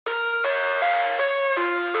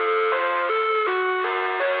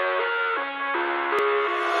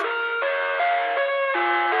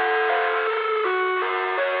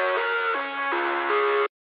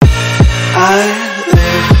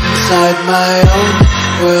inside my own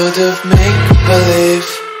world of make-believe.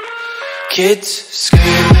 Kids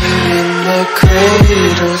screaming in the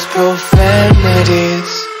cradles,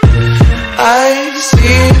 profanities. I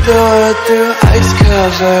see the world through ice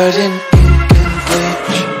covered in ink and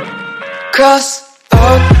bleach. Cross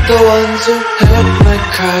out the ones who heard my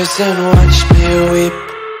cries and watched me weep.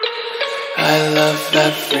 I love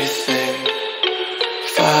everything.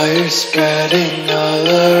 Fire spreading all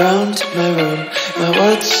around my room. My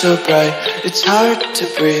world's so bright, it's hard to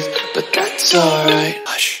breathe, but that's alright.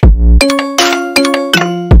 Hush.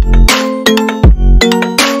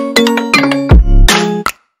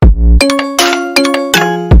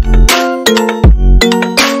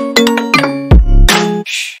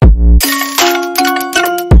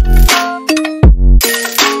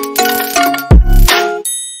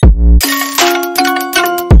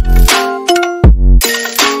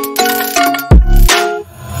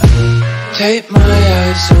 Tape my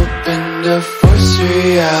eyes open to force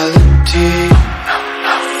reality.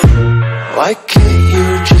 Why can't you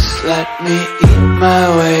just let me eat my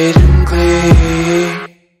weight in glee?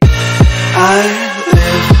 I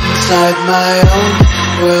live inside my own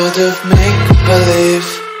world of make-believe.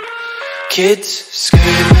 Kids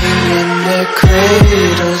screaming in their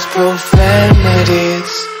cradles,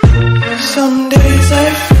 profanities. Some days I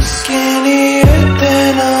feel skinnier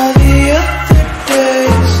than all the other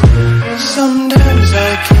days. Sometimes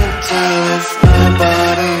I can't tell if my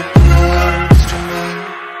body belongs to me.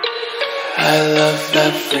 I love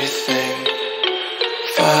everything.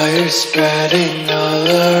 Fire spreading all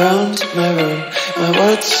around my room. My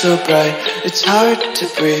world's so bright, it's hard to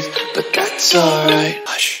breathe, but that's alright.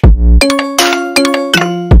 Hush.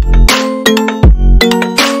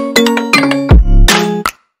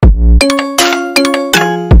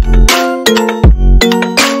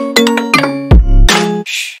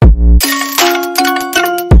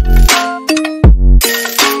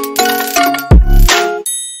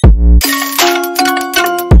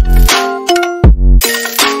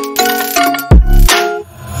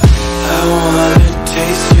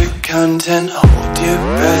 Content, hold your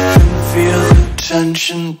breath and feel the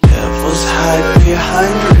tension. Devils hide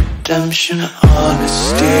behind redemption.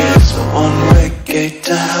 Honesty is a one-way gate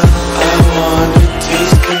to hell. I wanna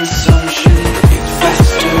taste consumption, eat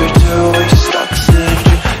faster to waste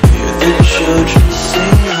oxygen. Hear the children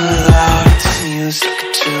sing aloud. It's music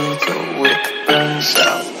till the wick burns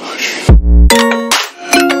out.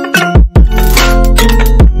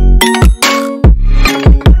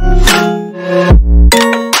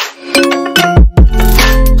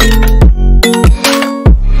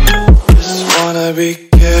 Be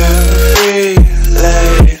carefree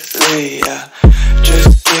lately, yeah.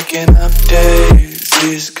 Just picking up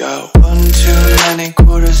daisies. Got one too many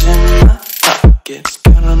quarters in my pockets.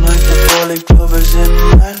 Count 'em like the 4-leaf clovers in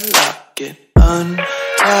my locket.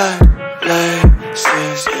 Untied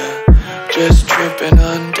laces, yeah. Just tripping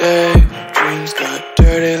on daydreams. Got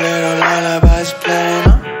dirty little lullabies playing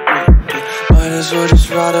on repeat. Might as well just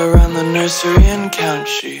ride around the nursery and count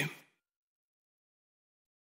sheep.